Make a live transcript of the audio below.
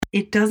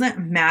It doesn't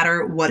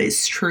matter what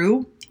is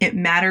true. It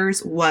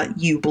matters what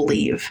you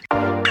believe.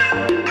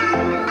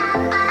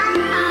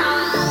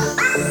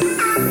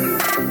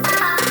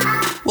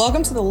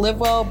 Welcome to the Live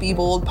Well, Be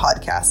Bold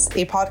podcast,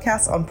 a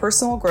podcast on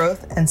personal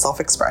growth and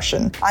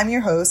self-expression. I'm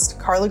your host,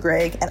 Carla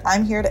Gregg, and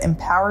I'm here to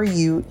empower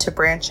you to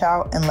branch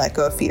out and let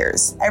go of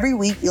fears. Every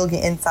week, you'll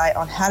get insight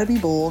on how to be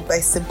bold by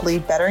simply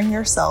bettering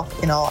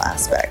yourself in all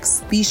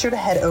aspects. Be sure to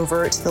head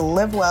over to the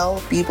Live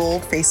Well, Be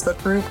Bold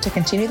Facebook group to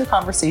continue the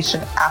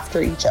conversation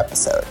after each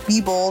episode.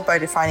 Be bold by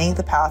defining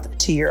the path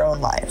to your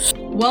own life.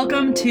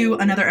 Welcome to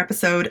another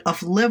episode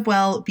of Live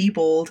Well, Be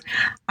Bold.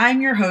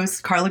 I'm your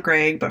host, Carla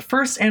Gregg, but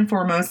first and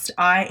foremost,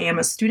 I am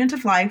a student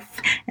of life,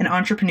 an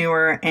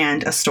entrepreneur,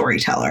 and a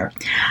storyteller.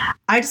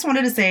 I just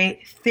wanted to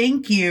say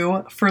thank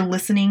you for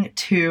listening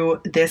to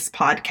this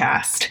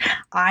podcast.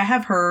 I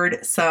have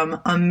heard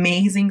some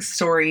amazing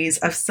stories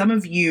of some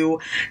of you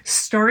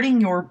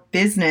starting your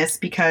business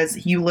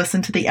because you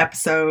listened to the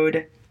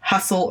episode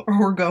Hustle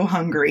or Go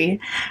Hungry.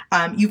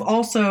 You've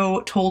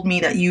also told me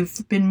that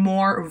you've been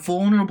more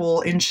vulnerable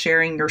in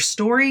sharing your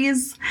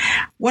stories.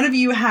 One of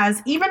you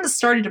has even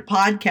started a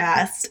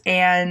podcast,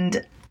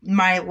 and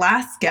my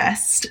last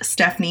guest,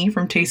 Stephanie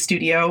from Taste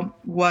Studio,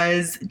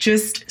 was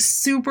just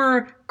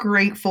super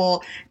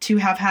grateful to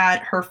have had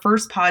her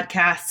first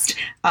podcast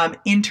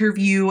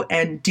interview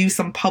and do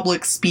some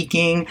public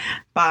speaking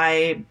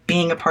by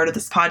being a part of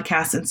this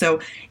podcast. And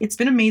so it's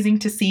been amazing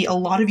to see a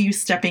lot of you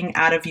stepping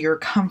out of your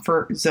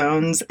comfort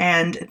zones.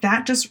 And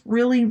that just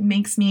really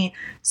makes me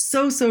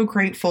so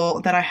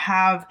grateful that I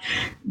have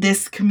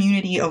this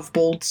community of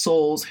bold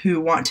souls who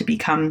want to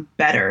become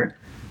better.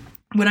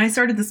 When I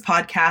started this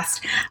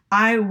podcast,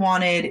 I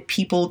wanted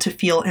people to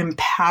feel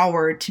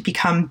empowered to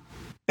become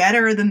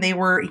better than they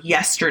were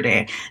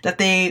yesterday, that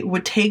they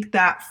would take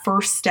that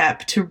first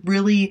step to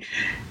really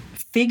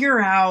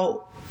figure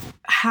out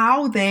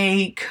how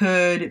they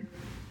could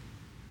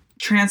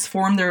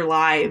transform their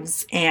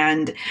lives,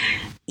 and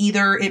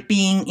either it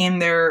being in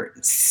their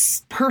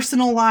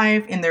personal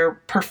life, in their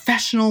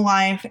professional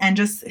life, and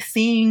just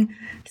seeing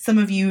some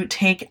of you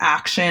take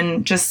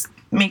action just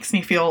makes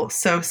me feel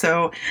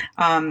so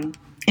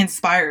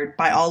inspired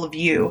by all of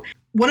you.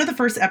 One of the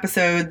first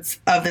episodes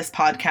of this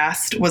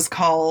podcast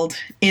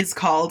is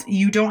called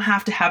You Don't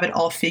Have to Have It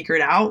All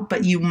Figured Out,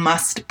 but You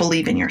Must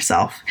Believe in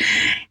Yourself.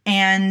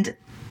 And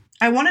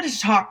I wanted to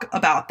talk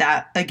about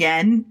that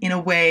again in a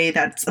way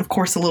that's, of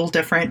course, a little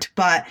different,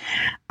 but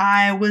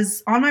I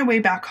was on my way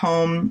back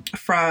home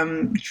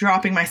from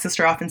dropping my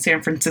sister off in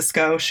San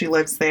Francisco. She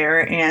lives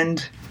there,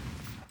 and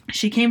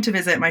she came to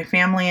visit my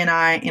family and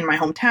I in my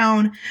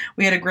hometown.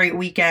 We had a great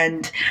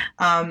weekend.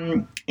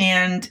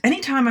 And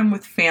anytime I'm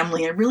with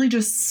family, I really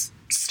just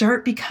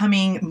start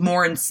becoming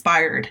more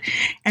inspired.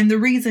 And the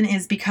reason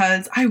is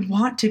because I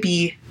want to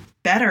be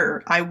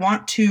better. I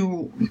want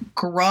to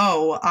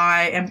grow.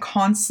 I am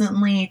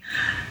constantly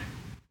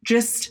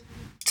just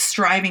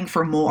striving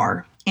for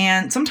more.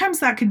 And sometimes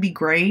that could be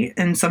great,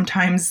 and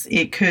sometimes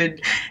it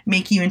could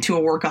make you into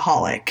a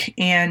workaholic.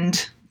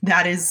 And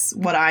that is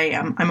what I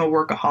am. I'm a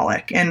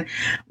workaholic. And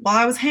while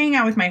I was hanging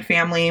out with my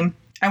family,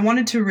 I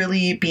wanted to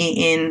really be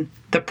in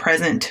the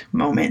present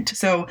moment.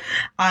 So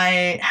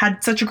I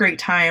had such a great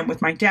time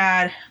with my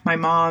dad, my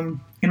mom,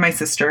 and my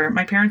sister.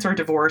 My parents are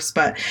divorced,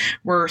 but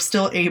we're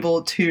still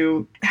able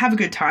to have a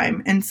good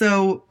time. And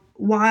so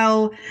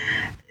while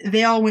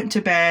they all went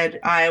to bed,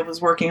 I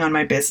was working on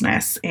my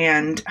business,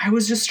 and I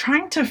was just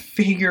trying to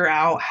figure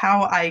out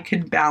how I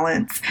could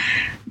balance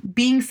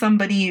being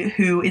somebody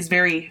who is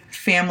very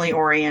family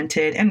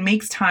oriented and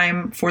makes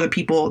time for the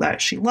people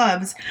that she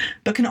loves,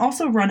 but can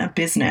also run a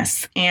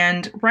business.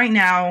 And right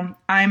now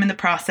I'm in the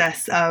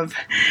process of,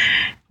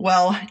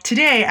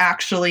 today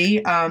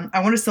actually,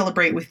 I want to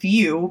celebrate with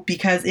you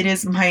because it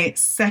is my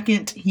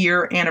 2nd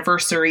year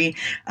anniversary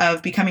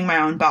of becoming my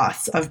own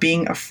boss, of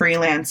being a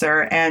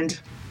freelancer and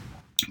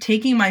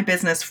taking my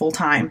business full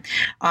time.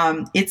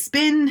 It's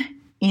been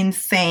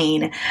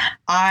insane.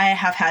 I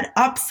have had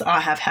ups, I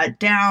have had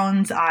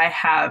downs, I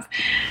have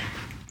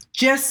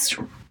just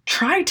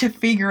tried to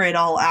figure it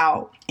all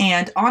out.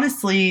 And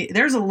honestly,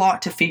 there's a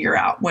lot to figure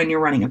out when you're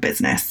running a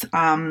business.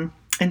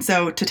 And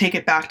so to take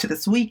it back to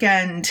this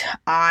weekend,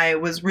 I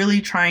was really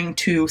trying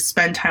to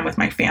spend time with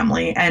my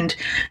family and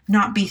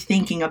not be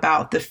thinking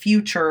about the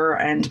future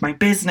and my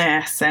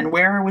business and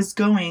where I was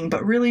going,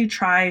 but really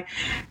try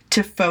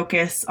to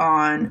focus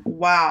on,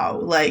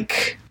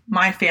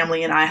 my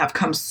family and I have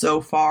come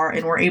so far,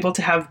 and we're able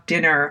to have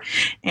dinner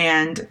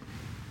and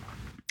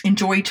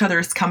enjoy each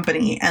other's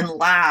company and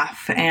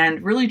laugh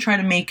and really try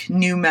to make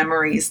new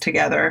memories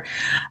together.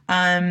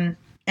 And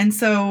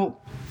so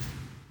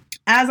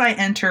as I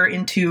enter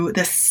into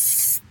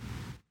this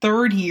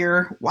 3rd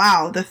year,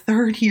 the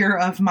 3rd year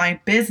of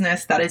my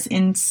business, that is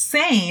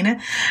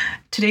insane.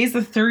 Today's the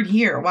 3rd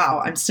year.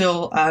 Wow. I'm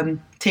still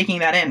taking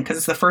that in because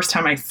it's the first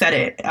time I said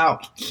it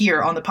out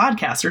here on the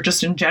podcast or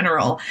just in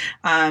general.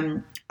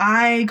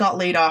 I got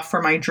laid off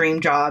from my dream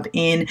job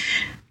on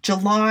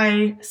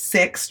July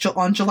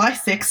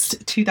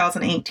 6th,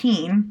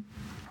 2018.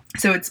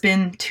 So it's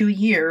been 2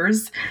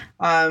 years.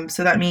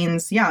 So that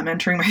means, I'm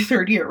entering my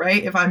 3rd year,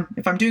 right? If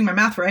I'm doing my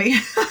math right.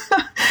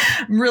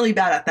 I'm really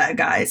bad at that,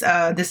 guys.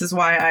 This is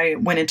why I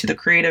went into the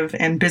creative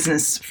and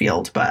business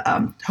field, but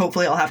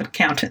hopefully I'll have an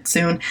accountant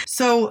soon.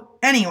 So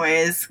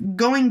anyways,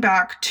 going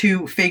back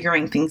to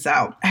figuring things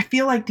out, I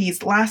feel like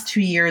these last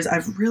 2 years,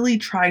 I've really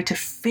tried to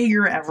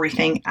figure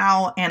everything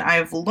out, and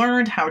I've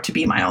learned how to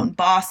be my own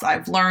boss.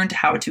 I've learned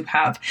how to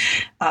have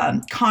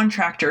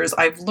contractors.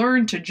 I've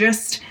learned to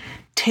just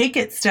take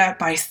it step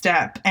by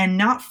step and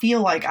not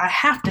feel like I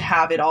have to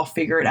have it all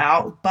figured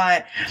out,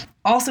 but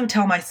also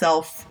tell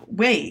myself,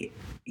 wait,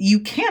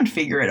 you can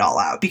figure it all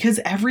out because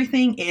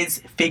everything is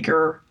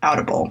figure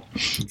outable.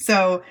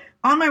 So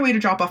on my way to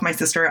drop off my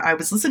sister, I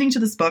was listening to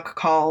this book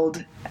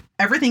called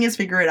Everything is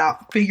Figure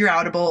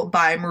Outable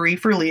by Marie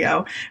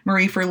Forleo.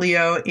 Marie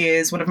Forleo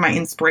is one of my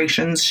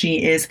inspirations.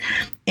 She is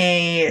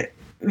a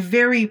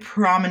very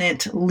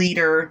prominent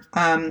leader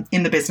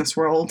in the business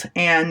world,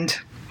 and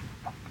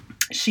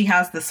she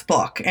has this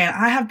book, and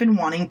I have been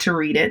wanting to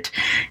read it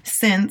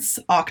since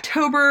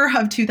October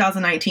of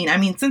 2019. I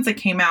mean, since it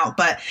came out,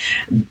 but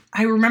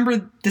I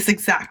remember this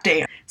exact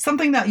day.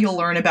 Something that you'll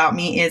learn about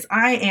me is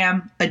I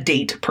am a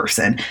date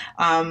person.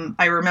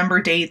 I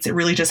remember dates. It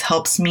really just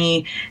helps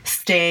me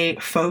stay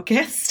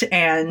focused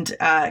and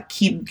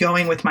keep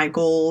going with my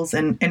goals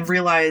and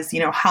realize,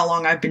 how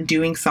long I've been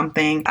doing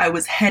something. I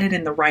was headed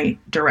in the right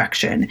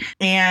direction.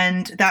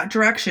 And that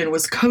direction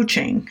was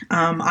coaching.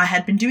 I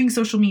had been doing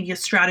social media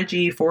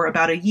strategy for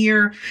about a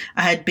year.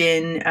 I had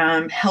been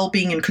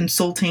helping and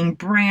consulting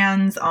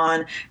brands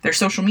on their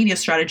social media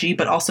strategy,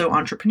 but also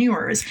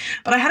entrepreneurs.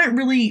 But I hadn't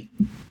really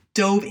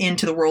dove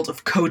into the world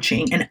of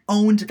coaching and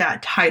owned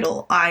that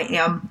title. I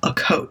am a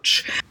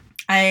coach.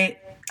 I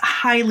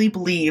highly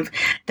believe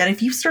that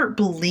if you start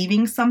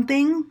believing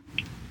something,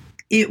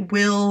 it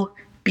will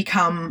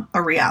become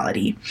a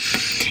reality.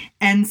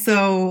 And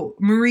so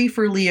Marie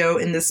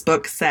Forleo in this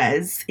book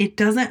says, it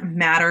doesn't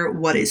matter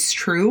what is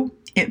true.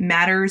 It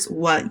matters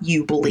what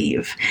you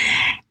believe.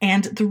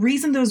 And the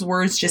reason those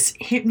words just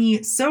hit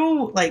me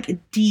so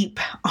deep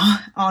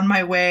on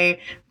my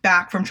way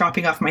back from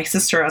dropping off my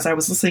sister as I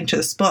was listening to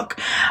this book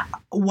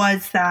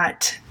was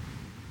that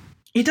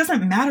it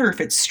doesn't matter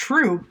if it's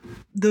true.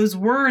 Those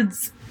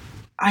words,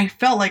 I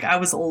felt like I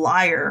was a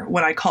liar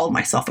when I called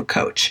myself a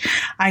coach.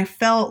 I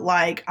felt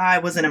like I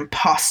was an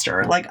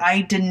imposter, like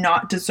I did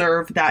not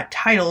deserve that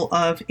title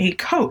of a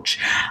coach.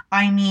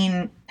 I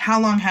mean, how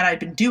long had I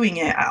been doing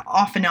it?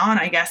 Off and on,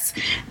 I guess.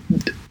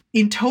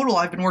 In total,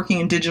 I've been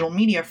working in digital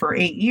media for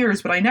 8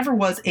 years, but I never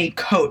was a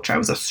coach. I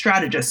was a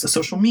strategist, a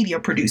social media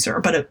producer,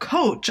 but a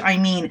coach, I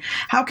mean,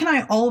 how can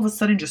I all of a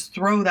sudden just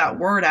throw that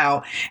word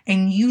out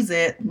and use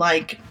it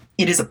like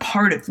it is a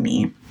part of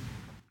me?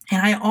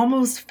 And I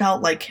almost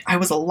felt like I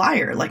was a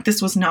liar, like this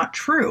was not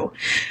true.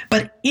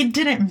 But it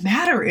didn't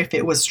matter if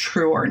it was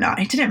true or not.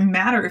 It didn't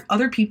matter if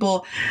other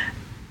people,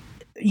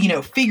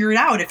 figured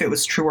out if it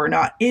was true or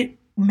not. It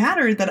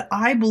mattered that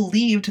I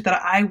believed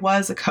that I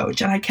was a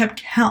coach, and I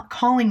kept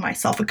calling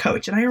myself a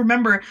coach. And I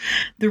remember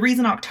the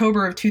reason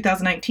October of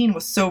 2019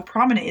 was so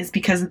prominent is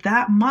because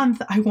that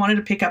month I wanted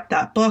to pick up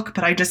that book,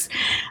 but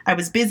I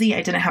was busy.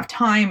 I didn't have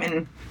time,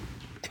 and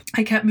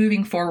I kept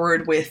moving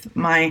forward with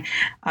my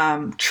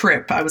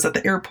trip. I was at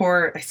the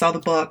airport. I saw the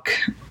book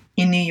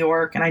in New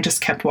York, and I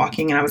just kept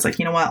walking, and I was like,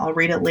 you know what, I'll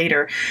read it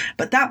later.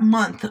 But that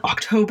month,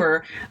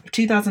 October of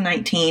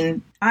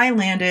 2019, I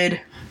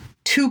landed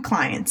 2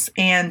 clients,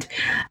 and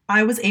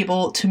I was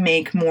able to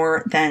make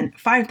more than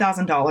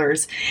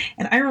 $5,000.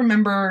 And I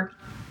remember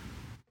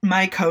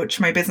my coach,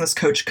 my business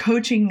coach,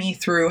 coaching me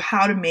through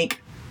how to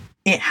make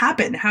it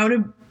happen, how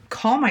to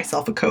call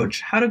myself a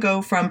coach, how to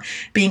go from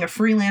being a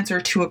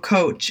freelancer to a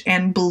coach,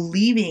 and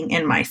believing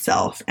in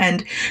myself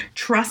and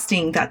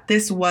trusting that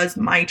this was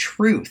my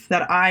truth,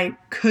 that I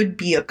could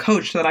be a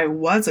coach, that I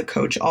was a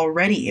coach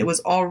already. It was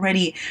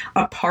already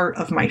a part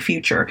of my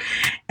future.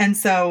 And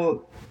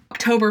so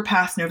October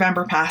passed,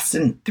 November passed,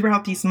 and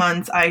throughout these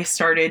months, I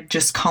started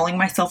just calling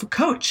myself a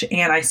coach,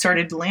 and I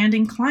started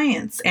landing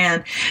clients.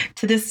 And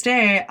to this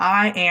day,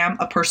 I am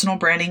a personal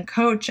branding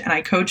coach, and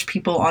I coach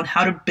people on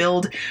how to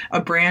build a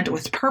brand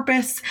with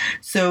purpose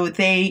so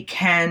they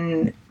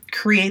can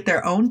create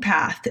their own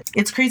path.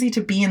 It's crazy to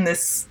be in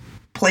this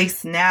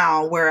place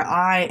now where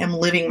I am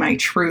living my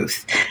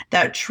truth.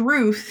 That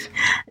truth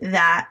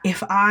that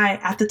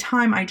at the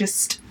time, I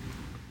just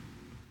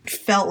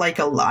felt like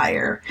a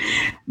liar.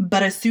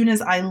 But as soon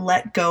as I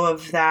let go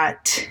of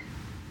that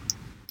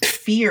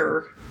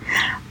fear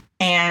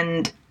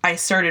and I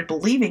started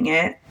believing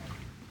it,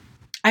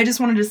 I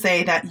just wanted to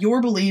say that your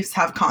beliefs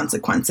have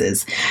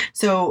consequences.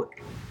 So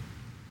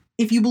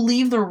if you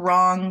believe the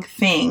wrong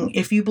thing,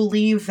 if you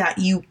believe that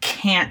you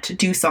can't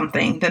do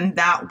something, then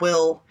that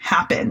will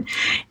happen.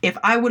 If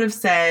I would have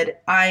said,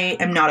 I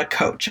am not a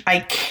coach,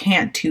 I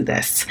can't do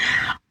this,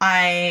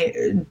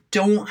 I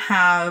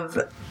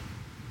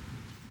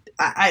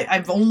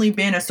I've only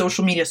been a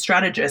social media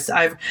strategist.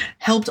 I've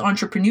helped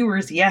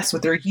entrepreneurs, yes,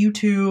 with their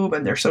YouTube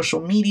and their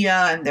social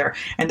media and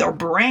their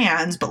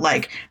brands, but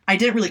like I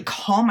didn't really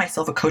call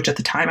myself a coach at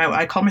the time.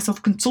 I called myself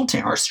a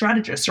consultant or a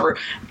strategist or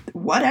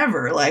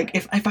whatever. Like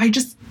if I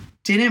just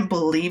didn't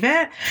believe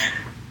it,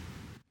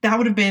 that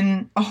would have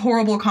been a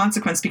horrible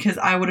consequence because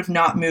I would have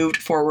not moved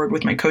forward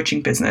with my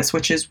coaching business,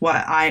 which is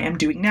what I am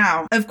doing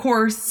now. Of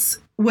course,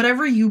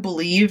 whatever you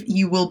believe,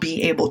 you will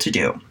be able to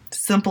do.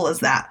 Simple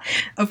as that.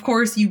 Of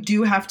course, you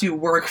do have to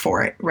work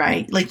for it,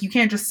 right? Like you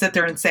can't just sit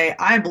there and say,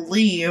 I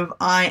believe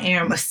I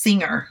am a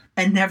singer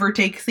and never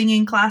take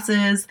singing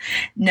classes,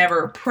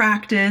 never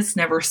practice,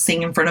 never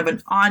sing in front of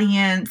an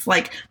audience.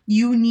 Like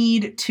you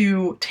need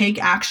to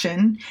take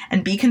action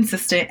and be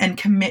consistent and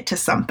commit to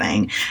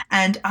something.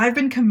 And I've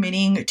been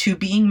committing to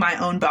being my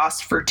own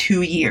boss for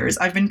 2 years.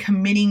 I've been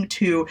committing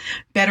to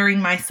bettering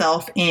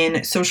myself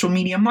in social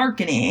media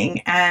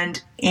marketing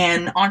and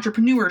in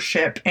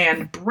entrepreneurship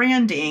and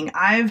branding.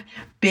 I've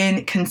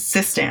been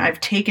consistent. I've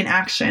taken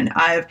action.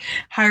 I've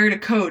hired a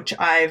coach.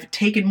 I've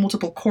taken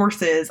multiple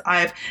courses.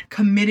 I've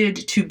committed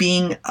to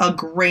being a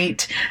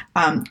great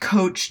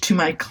coach to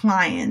my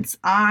clients.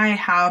 I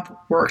have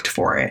worked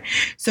for it.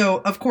 So,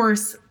 of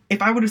course,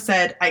 if I would have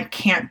said, I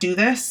can't do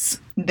this,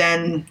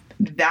 then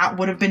that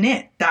would have been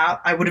it.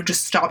 That I would have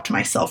just stopped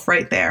myself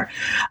right there.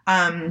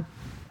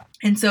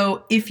 And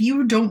so if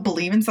you don't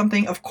believe in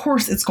something, of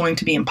course, it's going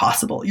to be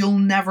impossible. You'll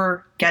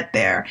never get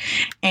there.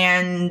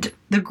 And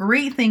the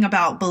great thing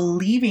about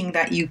believing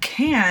that you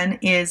can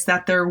is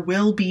that there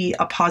will be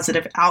a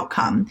positive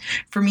outcome.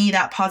 For me,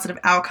 that positive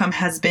outcome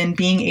has been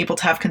being able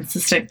to have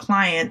consistent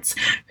clients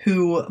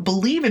who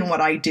believe in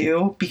what I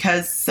do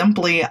because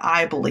simply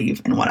I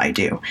believe in what I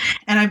do.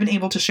 And I've been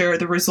able to share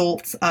the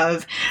results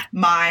of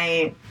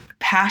my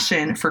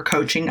passion for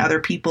coaching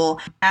other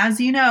people. As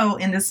you know,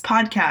 in this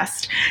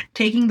podcast,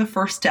 taking the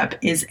first step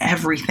is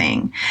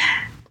everything.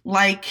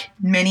 Like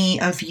many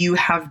of you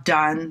have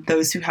done,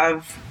 those who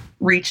have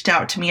reached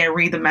out to me, I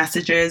read the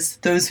messages,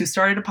 those who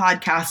started a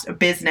podcast, a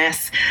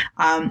business,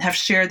 have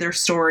shared their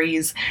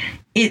stories.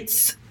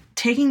 It's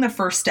taking the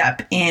first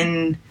step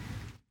in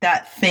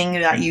that thing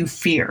that you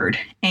feared.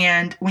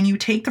 And when you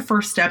take the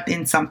first step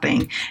in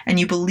something and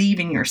you believe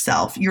in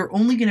yourself, you're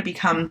only going to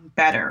become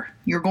better.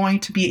 You're going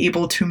to be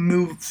able to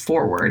move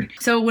forward.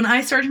 So when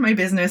I started my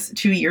business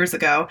 2 years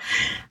ago,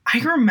 I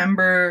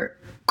remember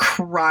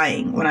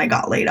crying when I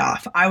got laid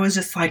off. I was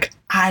just like,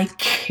 I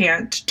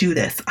can't do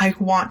this. I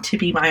want to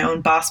be my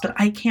own boss, but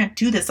I can't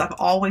do this. I've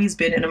always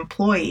been an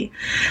employee.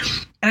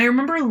 And I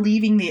remember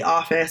leaving the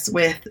office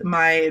with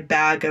my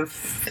bag of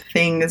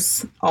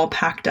things all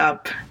packed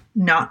up,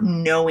 not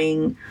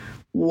knowing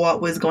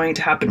what was going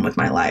to happen with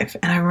my life.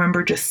 And I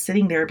remember just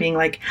sitting there being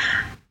like,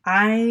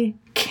 I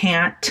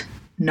can't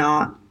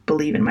not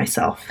believe in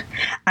myself.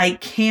 I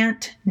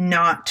can't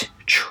not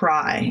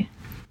try.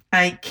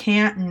 I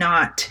can't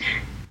not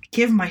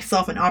give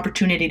myself an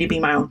opportunity to be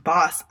my own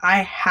boss. I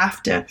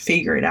have to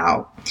figure it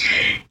out.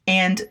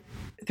 And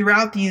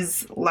throughout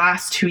these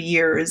last 2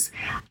 years,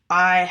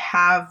 I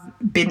have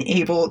been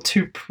able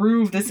to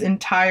prove this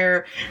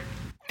entire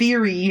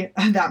theory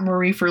that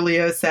Marie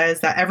Forleo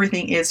says that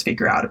everything is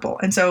figure outable.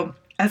 And so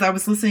as I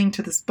was listening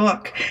to this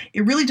book,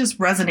 it really just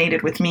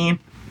resonated with me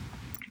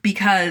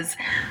because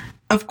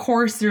of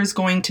course there's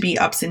going to be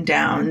ups and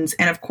downs.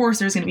 And of course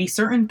there's going to be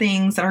certain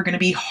things that are going to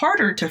be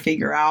harder to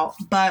figure out.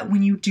 But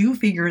when you do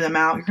figure them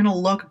out, you're going to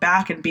look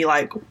back and be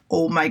like,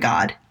 oh my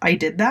God, I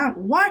did that?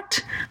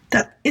 What?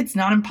 That it's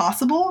not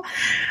impossible.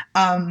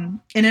 And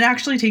it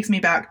actually takes me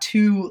back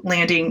to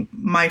landing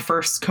my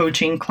first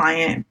coaching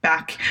client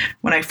back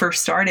when I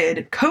first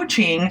started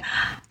coaching.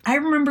 I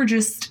remember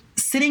just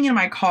sitting in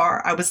my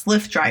car. I was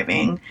Lyft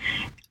driving.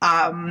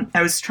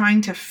 I was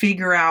trying to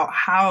figure out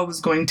how I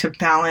was going to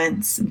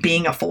balance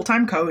being a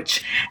full-time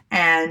coach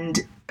and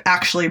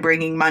actually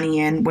bringing money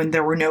in when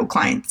there were no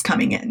clients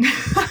coming in.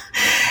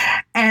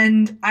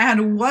 And I had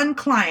one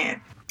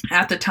client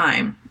at the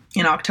time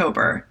in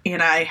October,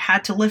 and I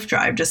had to Lyft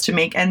drive just to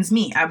make ends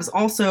meet. I was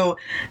also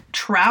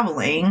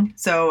traveling.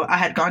 So I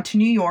had gone to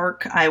New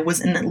York. I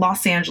was in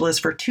Los Angeles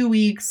for 2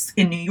 weeks,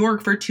 in New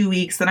York for 2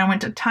 weeks. Then I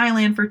went to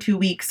Thailand for 2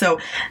 weeks. So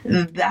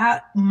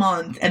that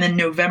month and in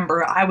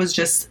November, I was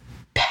just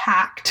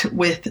packed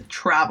with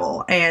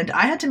travel and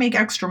I had to make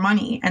extra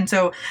money. And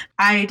so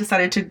I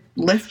decided to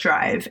Lyft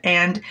drive.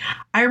 And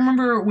I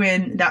remember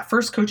when that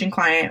first coaching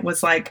client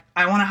was like,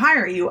 I want to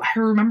hire you. I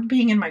remember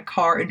being in my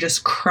car and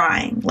just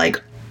crying,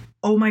 like,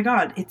 oh my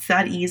God, it's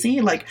that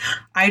easy. Like,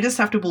 I just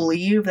have to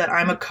believe that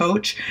I'm a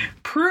coach,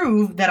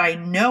 prove that I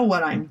know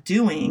what I'm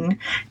doing,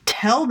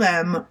 tell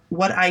them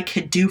what I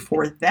could do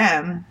for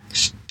them,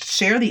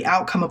 share the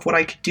outcome of what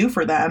I could do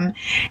for them,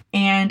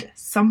 and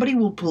somebody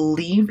will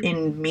believe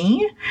in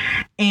me.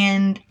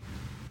 And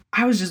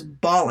I was just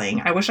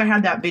bawling. I wish I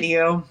had that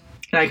video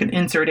and I could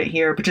insert it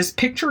here, but just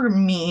picture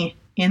me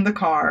in the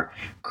car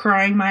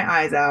crying my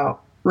eyes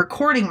out,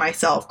 recording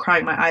myself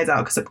crying my eyes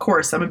out, because of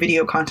course I'm a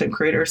video content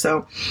creator,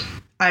 so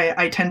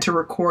I tend to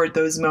record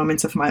those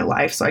moments of my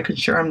life so I could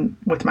share them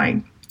with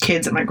my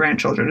kids and my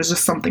grandchildren. It's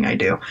just something I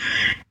do.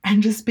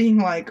 And just being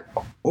like,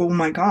 oh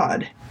my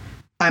God,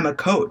 I'm a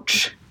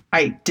coach.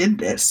 I did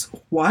this.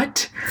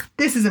 What?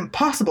 This is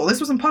impossible.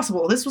 This was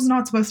impossible. This was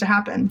not supposed to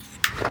happen.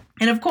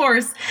 And of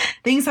course,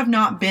 things have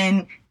not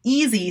been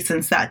easy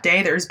since that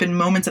day. There's been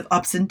moments of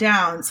ups and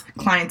downs,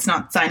 clients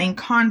not signing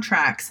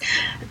contracts,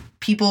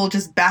 people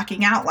just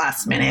backing out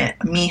last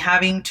minute, me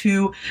having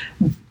to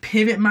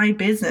pivot my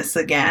business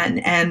again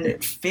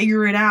and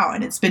figure it out.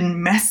 And it's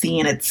been messy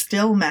and it's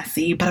still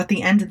messy, but at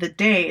the end of the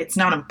day, it's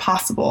not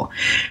impossible.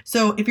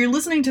 So if you're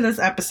listening to this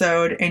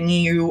episode and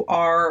you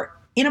are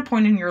in a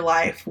point in your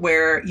life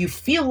where you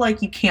feel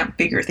like you can't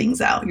figure things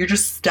out, you're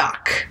just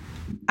stuck,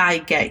 I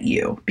get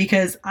you,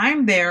 because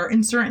I'm there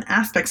in certain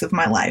aspects of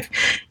my life.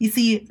 You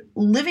see,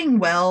 living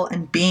well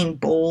and being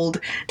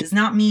bold does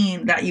not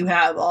mean that you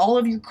have all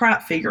of your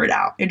crap figured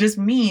out. It just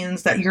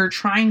means that you're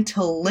trying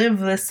to live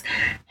this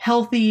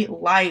healthy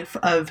life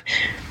of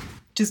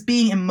just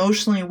being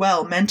emotionally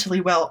well,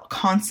 mentally well,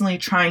 constantly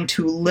trying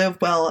to live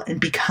well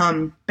and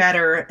become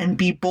better and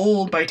be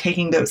bold by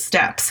taking those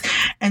steps.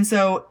 And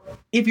so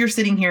if you're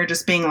sitting here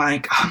just being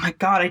like, oh my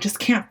God, I just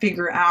can't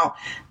figure out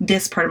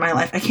this part of my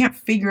life. I can't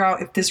figure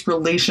out if this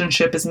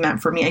relationship is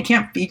meant for me. I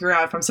can't figure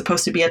out if I'm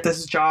supposed to be at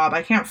this job.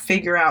 I can't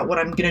figure out what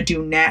I'm going to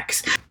do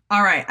next.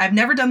 All right, I've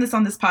never done this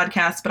on this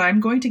podcast, but I'm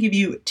going to give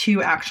you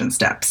 2 action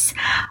steps.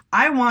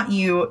 I want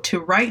you to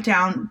write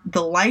down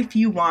the life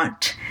you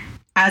want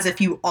as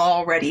if you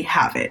already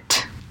have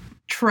it.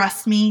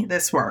 Trust me,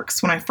 this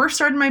works. When I first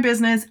started my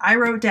business, I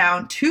wrote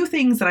down 2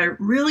 things that I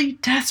really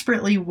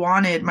desperately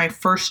wanted my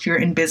first year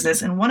in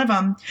business. And one of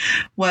them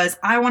was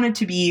I wanted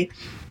to be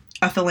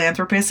a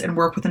philanthropist and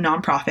work with a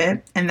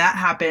nonprofit. And that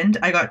happened.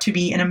 I got to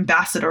be an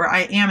ambassador.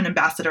 I am an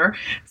ambassador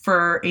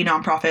for a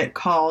nonprofit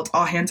called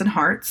All Hands and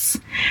Hearts.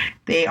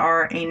 They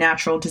are a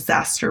natural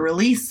disaster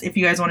release. If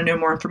you guys want to know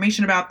more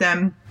information about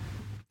them,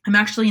 I'm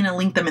actually going to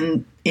link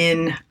them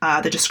in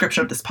the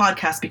description of this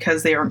podcast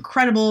because they are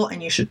incredible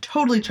and you should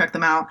totally check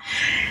them out.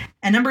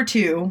 And number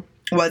 2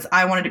 was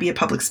I wanted to be a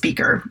public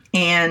speaker.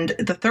 And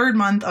the 3rd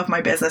month of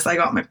my business, I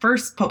got my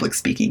first public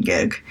speaking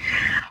gig.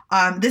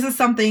 This is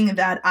something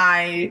that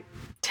I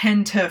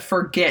tend to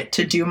forget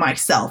to do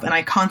myself. And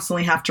I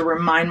constantly have to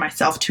remind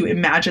myself to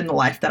imagine the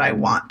life that I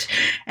want.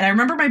 And I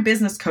remember my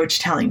business coach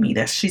telling me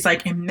this. She's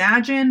like,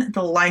 imagine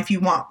the life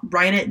you want,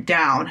 write it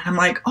down. And I'm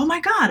like, oh my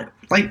God,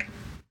 like,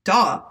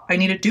 duh, I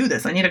need to do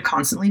this. I need to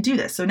constantly do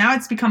this. So now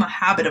it's become a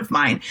habit of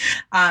mine.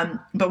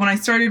 But when I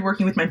started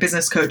working with my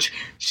business coach,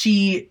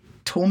 she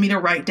told me to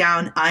write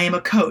down, I am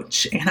a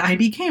coach, and I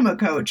became a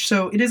coach.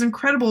 So it is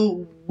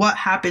incredible what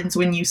happens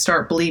when you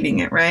start believing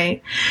it,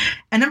 right?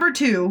 And number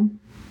 2,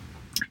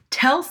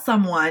 tell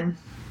someone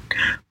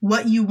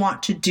what you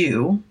want to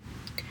do,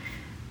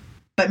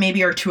 but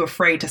maybe are too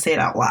afraid to say it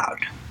out loud.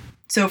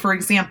 So for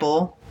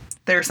example,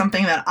 there's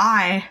something that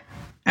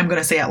I'm going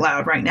to say out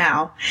loud right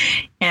now.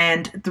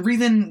 And the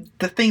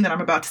thing that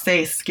I'm about to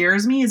say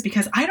scares me is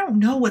because I don't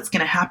know what's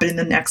going to happen in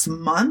the next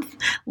month,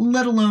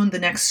 let alone the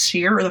next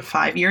year or the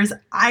 5 years.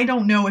 I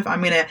don't know if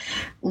I'm going to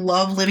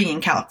love living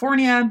in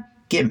California,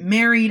 get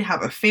married,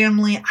 have a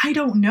family. I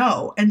don't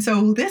know. And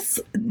so this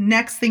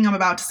next thing I'm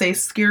about to say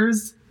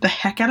scares the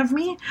heck out of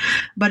me,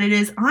 but it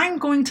is, I'm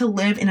going to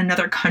live in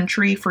another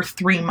country for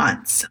 3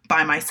 months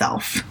by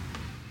myself.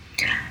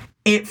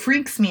 It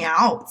freaks me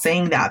out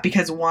saying that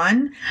because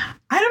 1,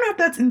 I don't know if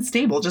that's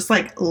unstable. Just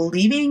like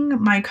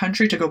leaving my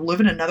country to go live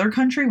in another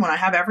country when I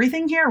have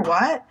everything here.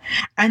 What?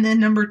 And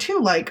then number 2,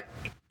 like,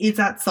 is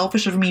that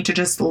selfish of me to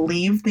just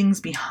leave things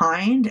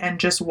behind and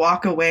just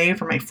walk away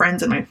from my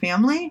friends and my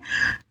family?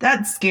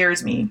 That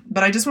scares me.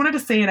 But I just wanted to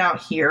say it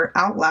out here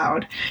out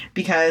loud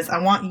because I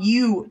want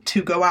you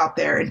to go out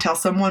there and tell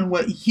someone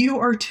what you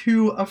are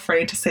too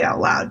afraid to say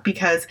out loud.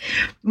 Because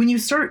when you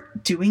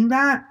start doing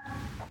that,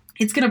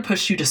 it's going to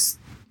push you to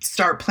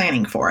start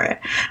planning for it.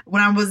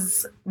 When I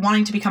was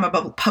wanting to become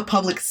a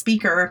public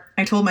speaker,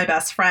 I told my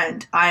best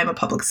friend, I am a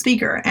public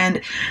speaker.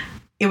 And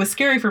it was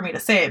scary for me to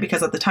say it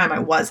because at the time I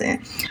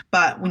wasn't.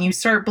 But when you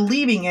start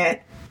believing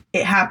it,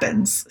 it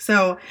happens.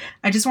 So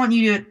I just want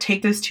you to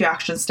take those 2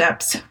 action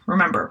steps.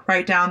 Remember,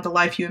 write down the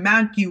life you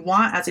imagine you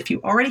want as if you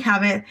already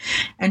have it,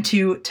 and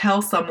to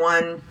tell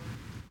someone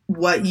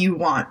what you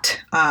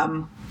want.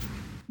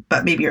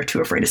 But maybe you're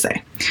too afraid to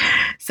say.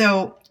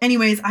 So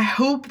anyways, I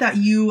hope that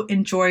you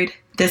enjoyed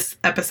this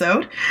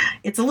episode.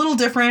 It's a little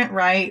different,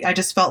 right? I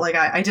just felt like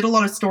I did a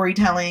lot of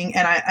storytelling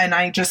and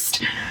I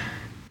just,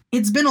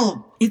 it's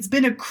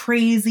been a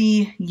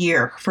crazy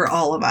year for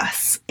all of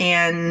us.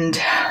 And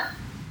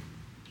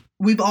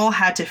we've all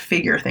had to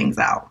figure things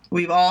out.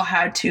 We've all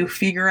had to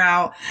figure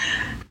out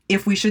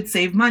if we should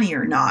save money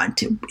or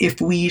not, if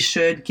we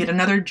should get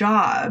another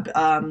job.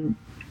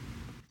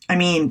 I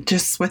mean,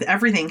 just with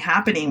everything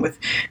happening with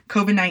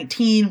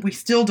COVID-19, we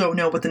still don't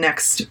know what the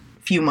next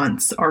few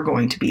months are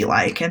going to be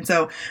like. And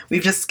so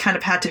we've just kind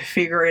of had to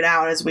figure it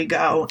out as we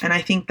go. And I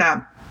think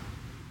that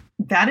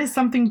is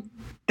something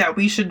that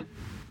we should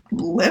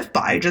live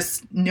by,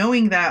 just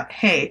knowing that,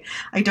 hey,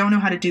 I don't know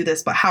how to do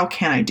this, but how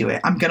can I do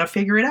it? I'm going to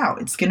figure it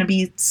out. It's going to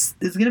be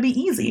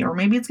easy, or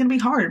maybe it's going to be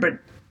hard, but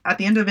at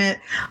the end of it,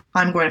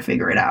 I'm going to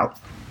figure it out.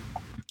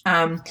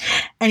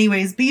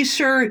 Anyways, be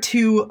sure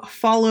to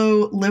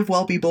follow Live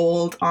Well Be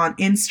Bold on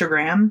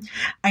Instagram.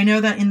 I know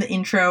that in the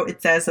intro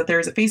it says that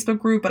there's a Facebook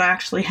group, but I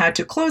actually had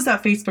to close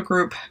that Facebook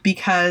group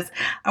because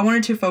I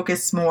wanted to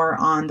focus more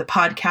on the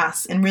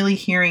podcast and really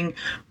hearing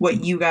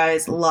what you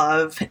guys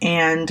love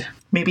and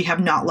maybe have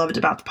not loved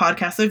about the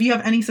podcast. So if you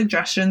have any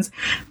suggestions,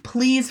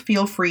 please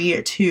feel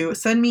free to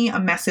send me a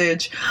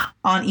message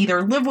on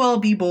either Live Well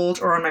Be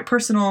Bold or on my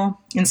personal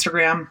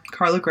Instagram,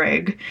 Carla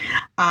Gregg.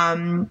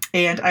 And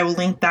I will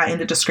link that in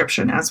the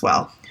description as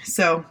well.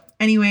 So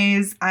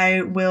anyways,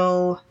 I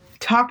will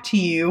talk to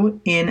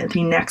you in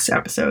the next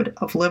episode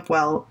of Live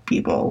Well Be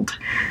Bold.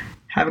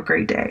 Have a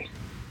great day.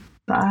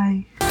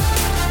 Bye.